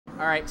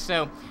All right,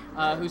 so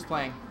who's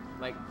playing?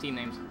 Like team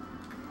names.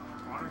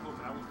 Barnacle,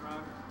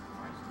 Battlefront.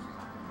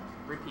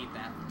 Repeat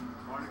that.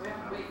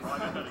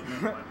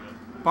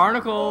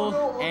 Barnacle,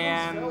 Barnacle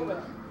and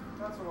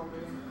That's what I'm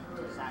doing.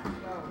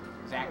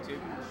 Zach too.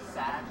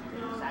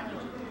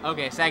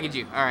 Okay,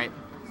 Saggy All right.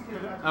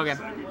 Okay.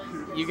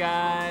 You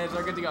guys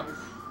are good to go. I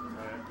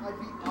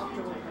beat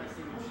Octo. All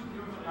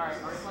right,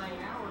 are we playing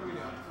now or are we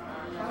doing?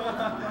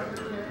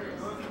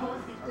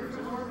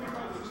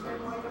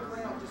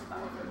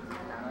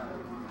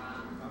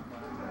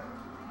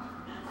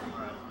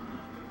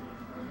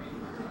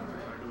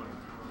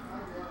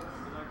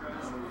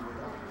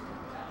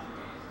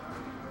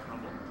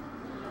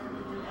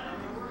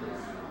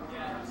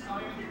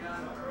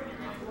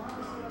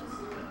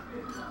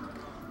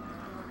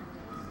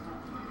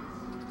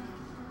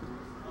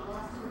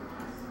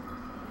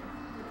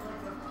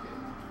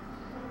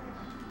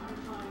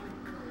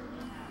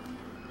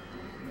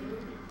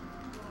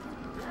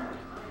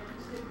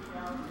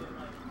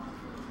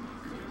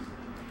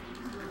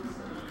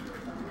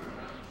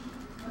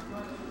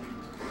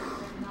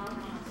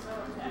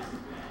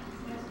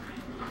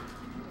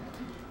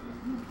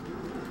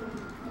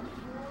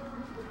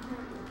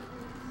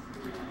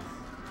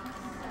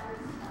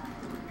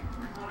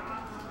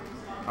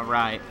 All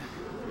right,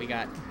 we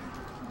got,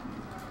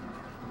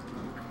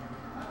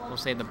 we'll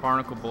say the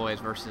Barnacle Boys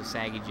versus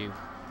Saggy Jew.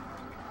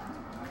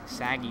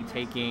 Saggy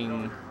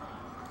taking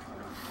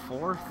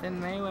 4th in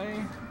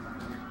melee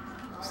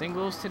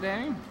singles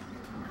today.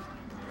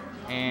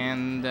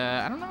 And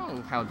I don't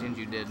know how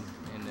Jinju did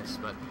in this,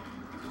 but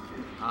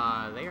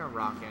they are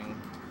rocking.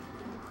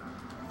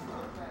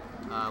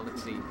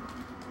 Let's see.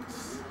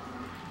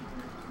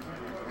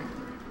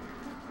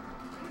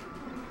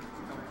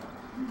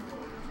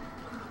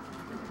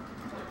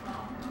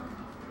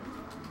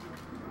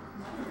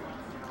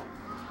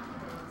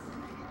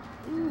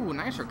 Ooh,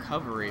 nice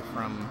recovery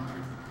from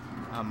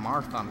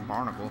Marth on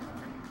Barnacle.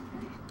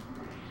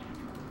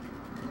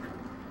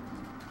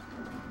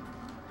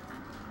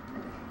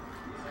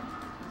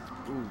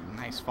 Ooh,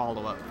 nice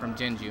follow-up from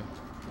Jinju.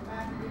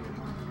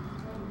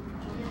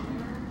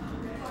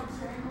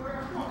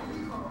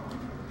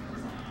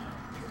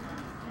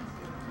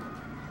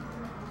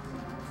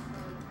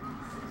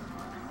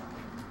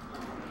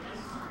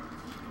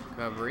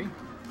 Recovery.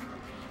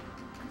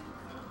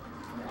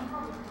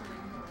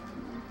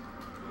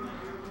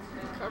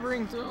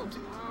 Covering still too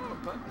low,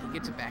 but he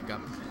gets it back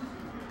up.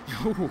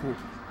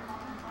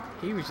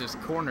 He was just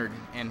cornered,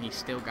 and he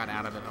still got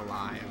out of it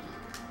alive.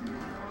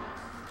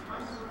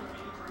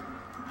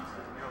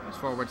 Nice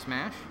forward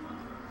smash.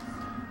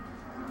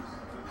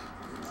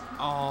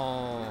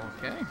 Oh,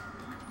 okay.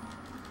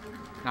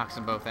 Knocks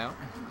them both out.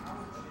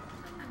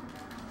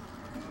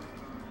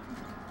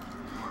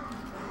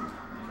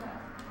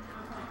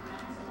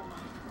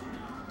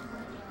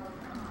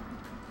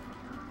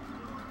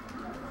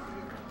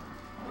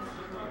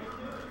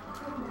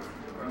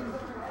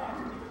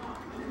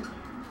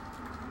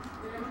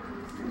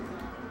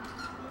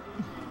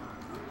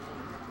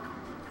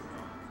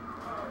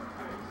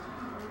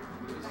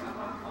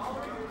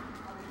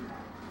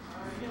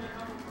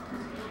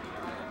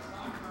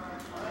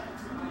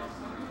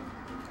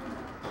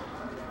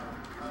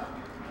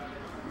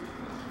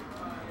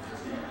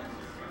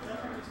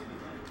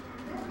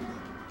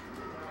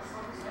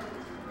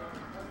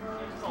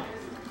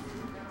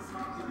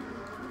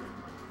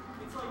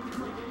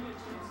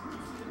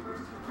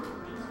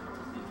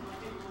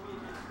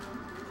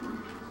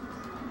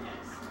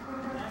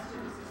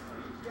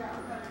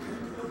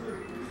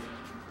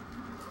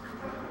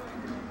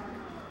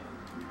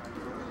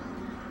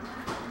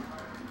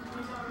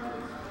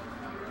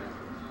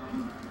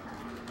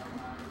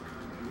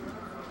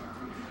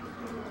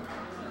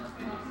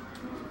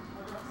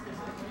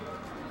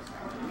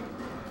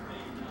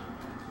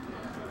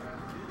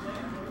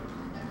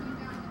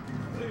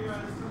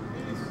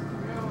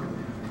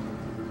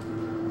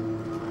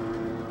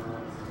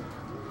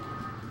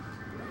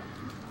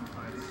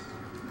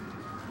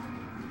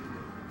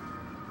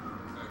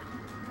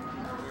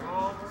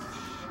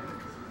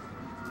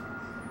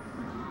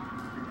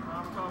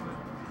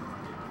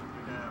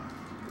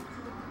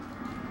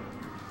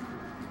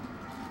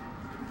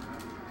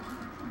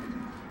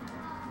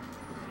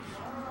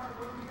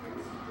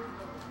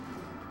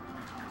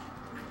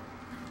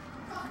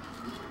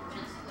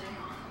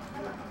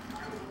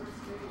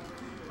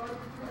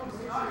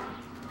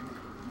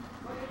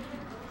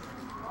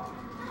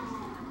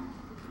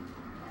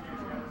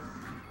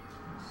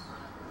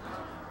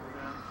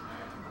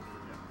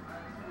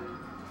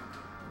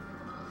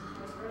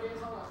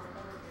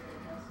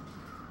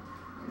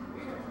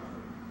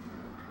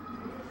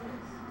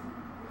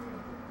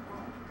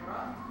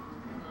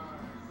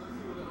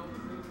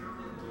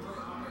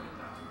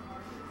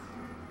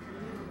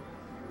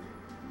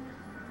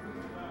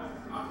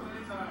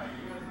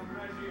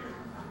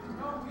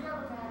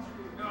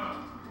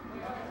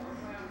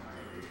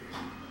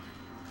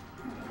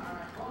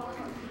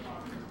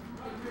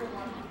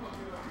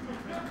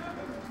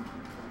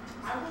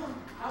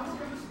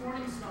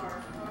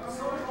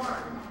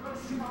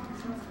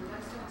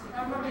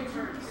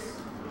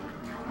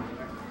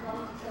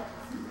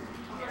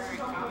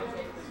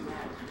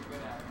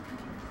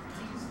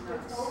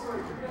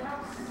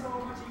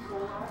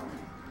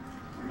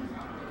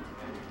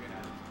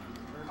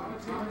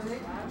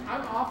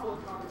 I'm awful at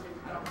commentating.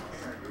 I don't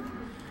care.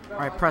 All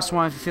right, press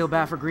 1 if you feel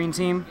bad for green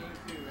team.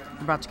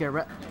 We're about to get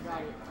We're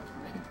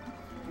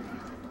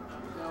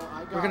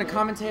gonna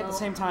commentate at the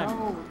same time.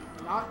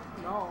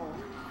 No.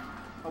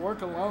 I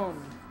work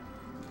alone.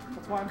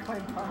 That's why I'm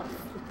playing tough.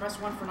 Press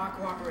 1 for not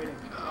cooperating.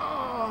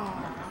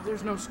 Oh,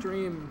 there's no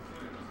stream.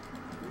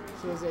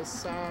 So there's a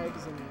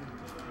Sags and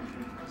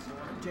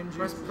Ginger.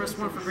 Press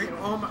 1 for green.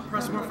 Oh my,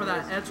 press 1 for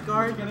that edge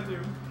guard.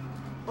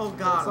 Oh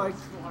god. It's like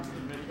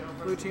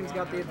blue team's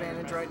got the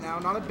advantage right now.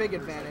 Not a big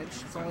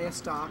advantage. It's only a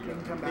stock. He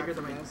can come back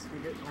from this.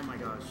 Oh my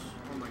gosh.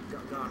 Oh my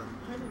god. Got him.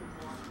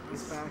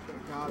 He's back.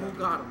 Got him. Who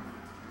got him?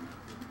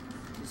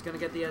 He's gonna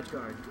get the edge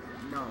guard.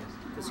 No,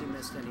 because he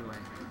missed anyway.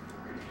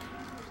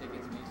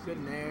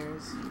 Good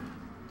nares.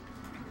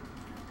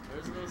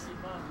 There's gonna see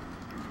fun.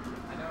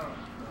 I know.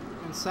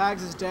 And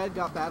Sags is dead.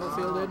 Got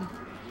battlefielded.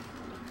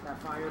 That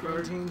Green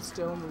Firebird. team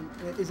still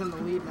is in the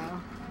lead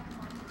now.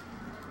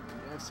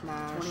 F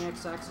smash.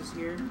 20XX is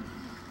here.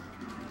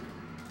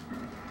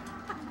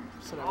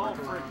 So that worked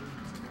alone.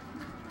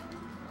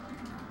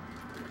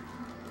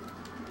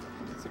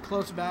 It's a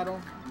close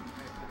battle.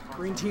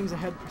 Green team's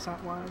ahead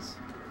percent-wise.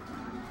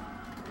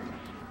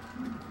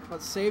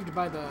 But saved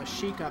by the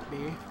Sheik up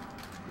B.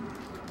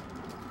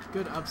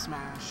 Good up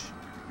smash.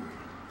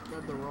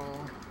 Good the roll.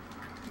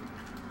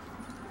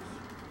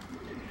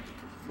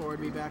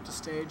 Forward B back to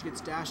stage.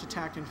 Gets dash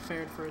attacked and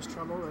fared for his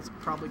trouble. That's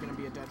probably going to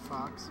be a dead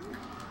fox.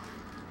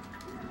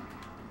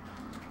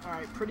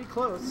 Alright, pretty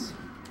close.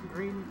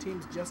 Green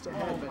team's just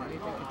ahead, but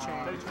anything could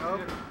change. Oh,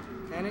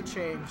 and it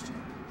changed.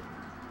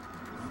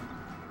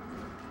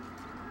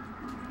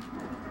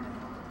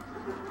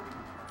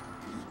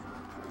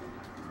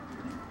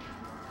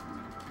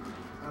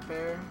 Up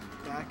air,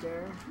 back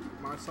air.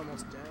 Marth's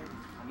almost dead.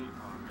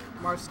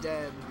 Marth's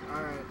dead.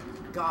 Alright.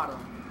 Got him.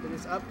 It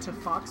is up to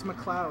Fox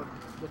McCloud,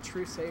 the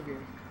true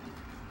savior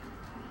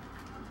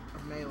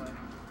of Melee,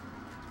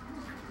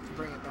 to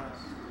bring it back.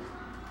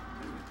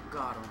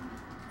 Got him.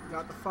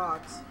 Got the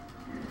Fox.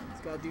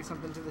 He's got to do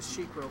something to the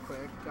Sheik real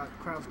quick. Got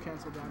crouch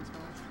cancel down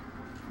smash.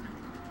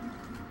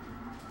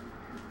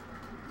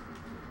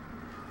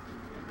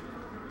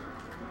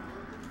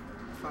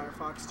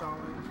 Firefox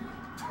stalling.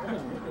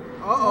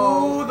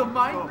 Uh-oh. The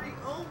mind read.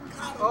 Oh,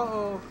 God.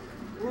 Uh-oh.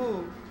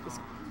 Ooh.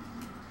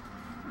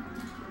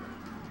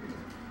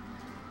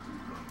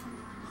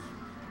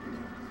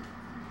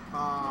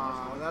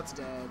 Ah, that's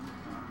dead.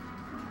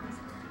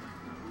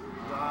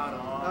 Got him.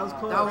 That was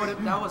close.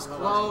 That was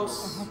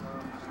close.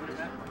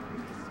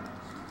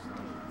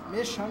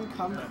 Mission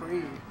come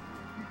free.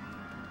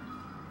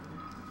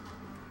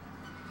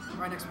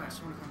 Right next match.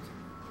 Someone comes.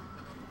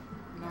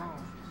 No.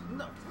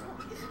 No.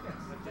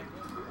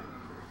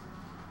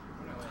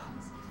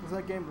 Was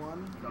that game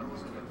 1?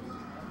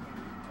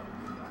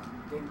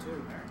 Game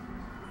 2.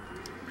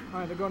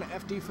 Alright, they're going to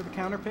FD for the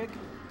counter pick.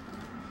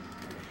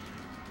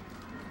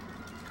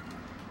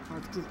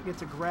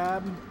 Gets a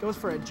grab. Goes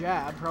for a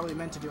jab. Probably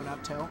meant to do an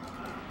up tilt.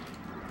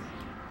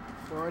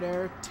 Forward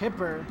air.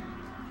 Tipper.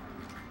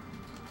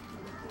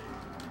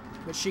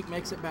 But Sheik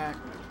makes it back.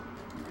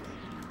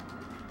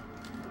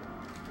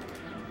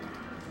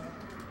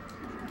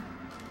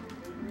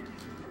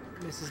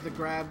 Misses the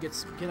grab.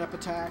 Get up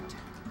attacked.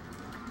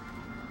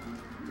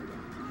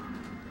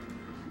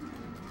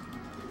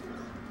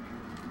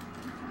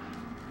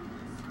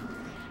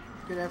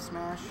 Good F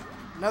smash.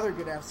 Another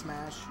good F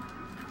smash.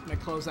 Gonna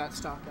close that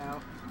stock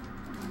out.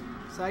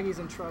 Saggy's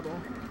in trouble.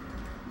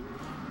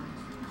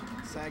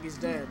 Saggy's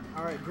dead.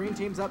 Alright, green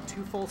team's up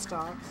 2 full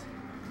stocks.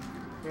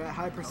 They're at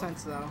high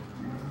percents though.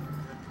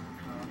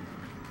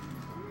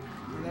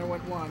 And there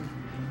went one.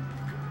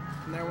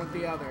 And there went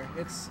the other.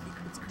 It's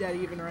dead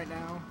even right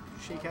now.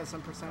 Sheik has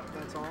some percent,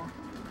 but that's all.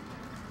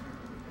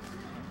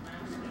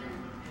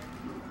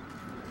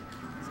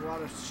 There's a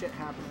lot of shit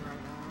happening right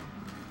now.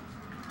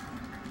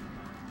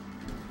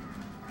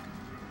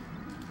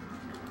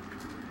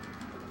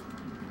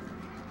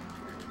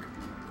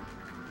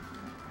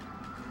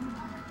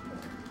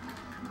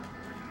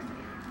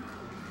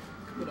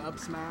 Good up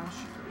smash.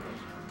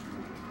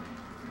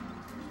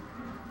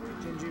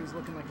 Jinju's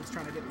looking like he's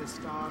trying to get this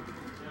stock.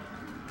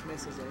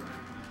 Misses it.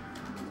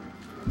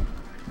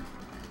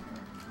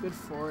 Good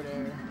forward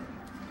air.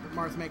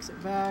 Marth makes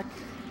it back.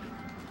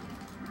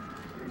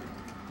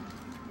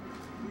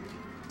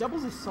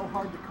 Doubles is so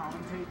hard to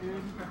commentate,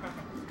 dude.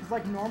 Because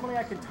like normally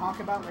I can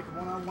talk about like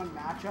one-on-one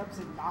matchups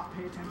and not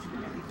pay attention to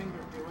anything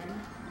they're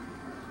doing.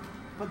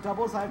 But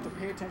doubles I have to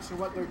pay attention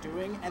to what they're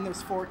doing, and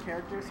there's 4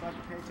 characters, so I have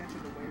to pay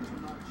attention to way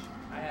too much.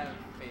 I have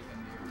faith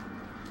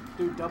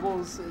in you. Dude,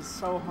 doubles is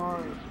so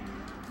hard.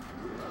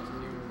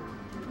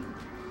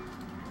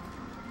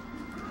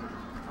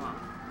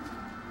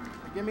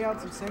 Like, give me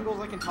out some singles,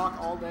 I can talk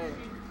all day.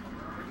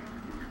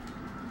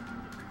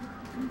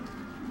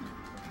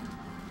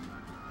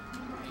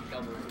 I need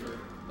doubles for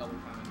double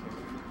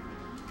commentary.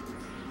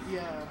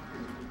 Yeah.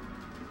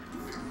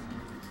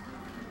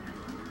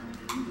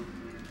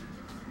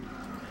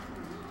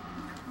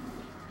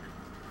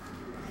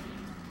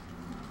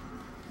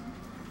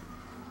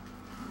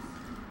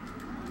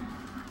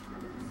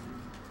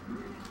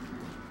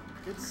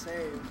 Good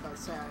save by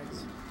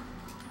Sags.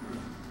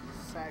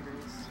 Saggers.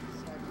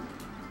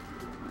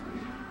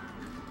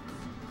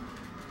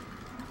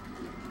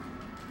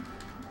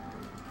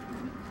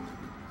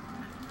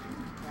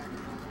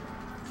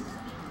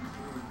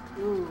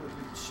 Ooh,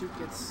 shoot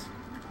gets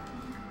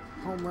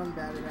home run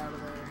batted out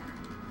of there.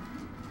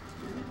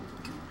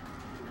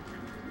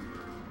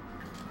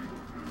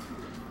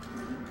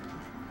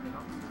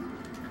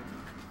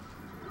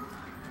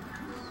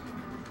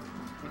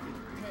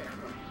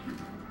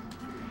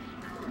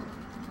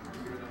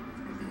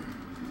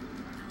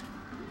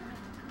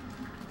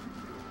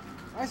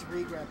 Nice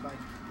regrab by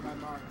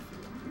Mark.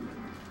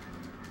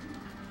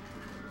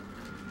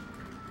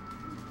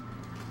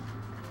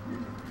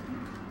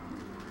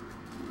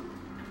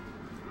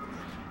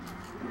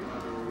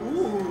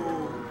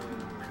 Ooh.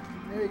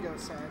 There you go,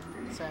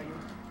 Saggy.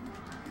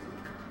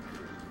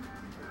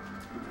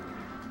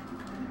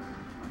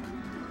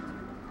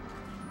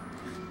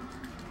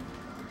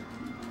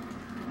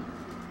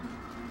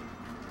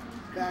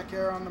 Back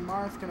air on the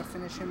Marth, gonna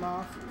finish him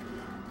off.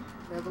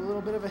 They have a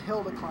little bit of a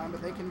hill to climb,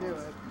 but they can do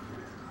it.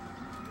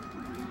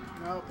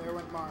 Nope, there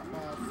went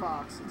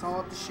Fox. It's all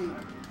up to Sheep.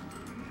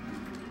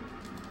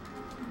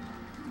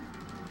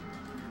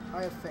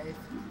 I have faith.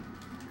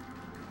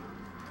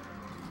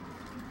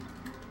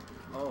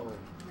 Oh.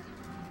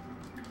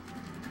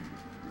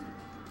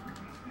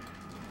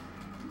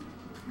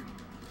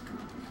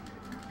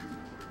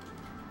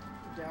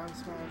 Down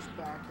smash,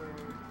 back air,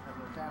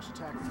 dash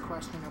attack is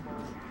questionable.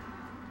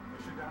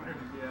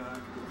 Yeah.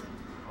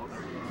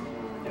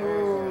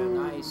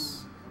 Ooh.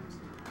 Nice.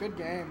 Good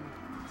game.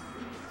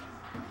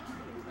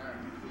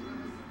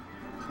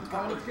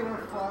 Let's get our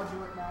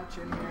fraudulent match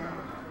in here.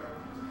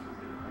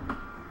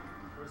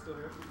 We're still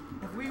here.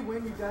 If we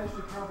win, you guys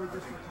should probably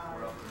just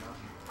retire.